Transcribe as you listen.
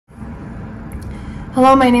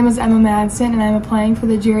Hello, my name is Emma Madsen, and I'm applying for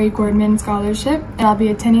the Jerry Gorman Scholarship, and I'll be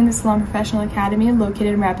attending the Salon Professional Academy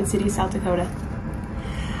located in Rapid City, South Dakota.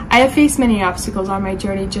 I have faced many obstacles on my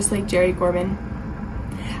journey, just like Jerry Gorman.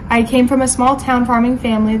 I came from a small town farming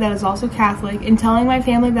family that is also Catholic, and telling my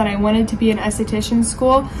family that I wanted to be an esthetician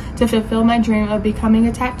school to fulfill my dream of becoming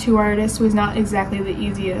a tattoo artist was not exactly the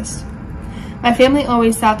easiest. My family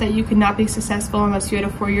always thought that you could not be successful unless you had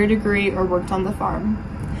a 4-year degree or worked on the farm.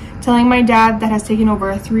 Telling my dad, that has taken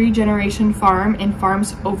over a 3-generation farm and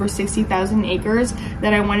farms over 60,000 acres,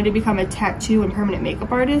 that I wanted to become a tattoo and permanent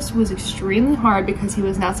makeup artist was extremely hard because he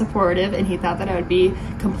was not supportive and he thought that I would be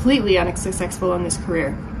completely unsuccessful in this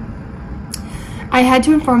career. I had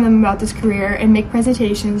to inform them about this career and make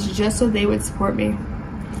presentations just so they would support me.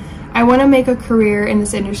 I want to make a career in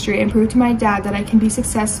this industry and prove to my dad that I can be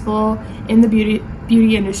successful in the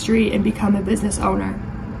beauty industry and become a business owner.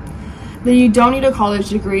 That you don't need a college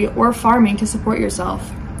degree or farming to support yourself.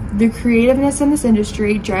 The creativeness in this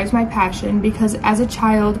industry drives my passion because as a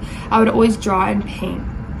child, I would always draw and paint.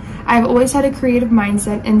 I've always had a creative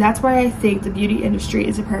mindset, and that's why I think the beauty industry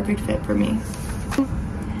is a perfect fit for me.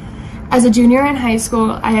 As a junior in high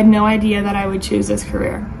school, I had no idea that I would choose this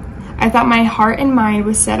career. I thought my heart and mind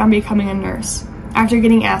was set on becoming a nurse. After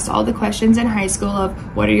getting asked all the questions in high school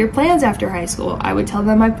of, what are your plans after high school? I would tell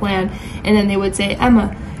them my plan, and then they would say,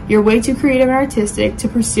 Emma, you're way too creative and artistic to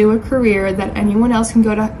pursue a career that anyone else can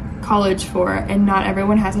go to college for, and not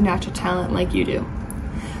everyone has a natural talent like you do.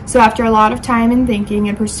 So after a lot of time and thinking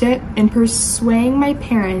and persuading my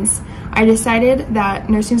parents, I decided that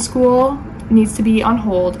nursing school needs to be on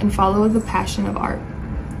hold and follow the passion of art.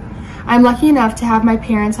 I'm lucky enough to have my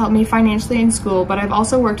parents help me financially in school, but I've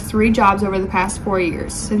also worked 3 jobs over the past 4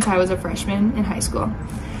 years since I was a freshman in high school.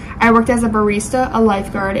 I worked as a barista, a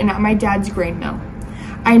lifeguard, and at my dad's grain mill.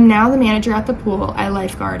 I'm now the manager at the pool I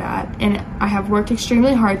lifeguard at, and I have worked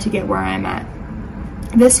extremely hard to get where I am at.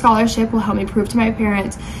 This scholarship will help me prove to my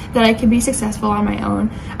parents that I can be successful on my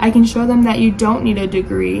own. I can show them that you don't need a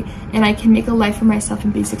degree, and I can make a life for myself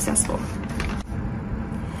and be successful.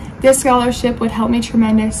 This scholarship would help me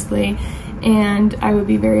tremendously, and I would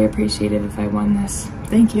be very appreciative if I won this.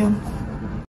 Thank you.